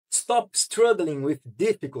Stop struggling with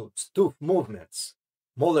difficult tooth movements,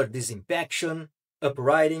 molar disimpaction,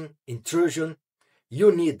 uprighting, intrusion.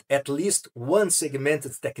 You need at least one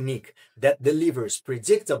segmented technique that delivers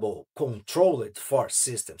predictable, controlled force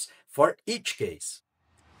systems for each case.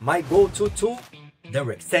 My go-to tool, the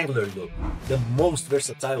rectangular loop, the most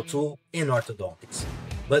versatile tool in orthodontics.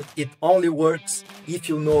 But it only works if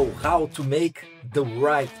you know how to make the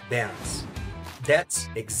right bends. That's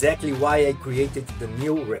exactly why I created the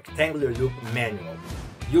new rectangular loop manual.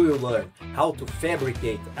 You will learn how to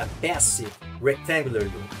fabricate a passive rectangular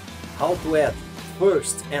loop, how to add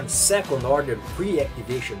first and second order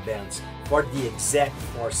pre-activation bands for the exact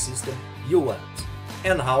force system you want,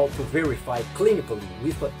 and how to verify clinically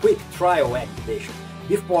with a quick trial activation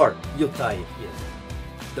before you tie it in.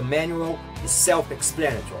 The manual is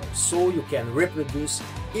self-explanatory, so you can reproduce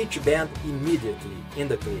each band immediately in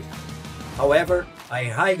the clinic. However, I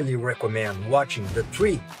highly recommend watching the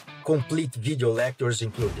 3 complete video lectures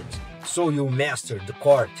included, so you master the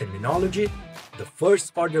core terminology, the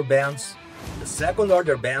first order bands, the second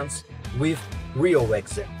order bands with real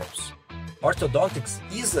examples. Orthodontics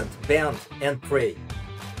isn't bend and pray,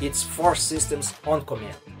 it's force systems on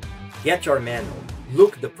command. Get your manual,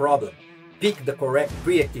 look the problem, pick the correct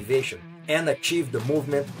pre-activation, and achieve the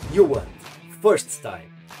movement you want, first time.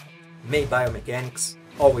 May biomechanics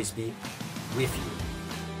always be with you.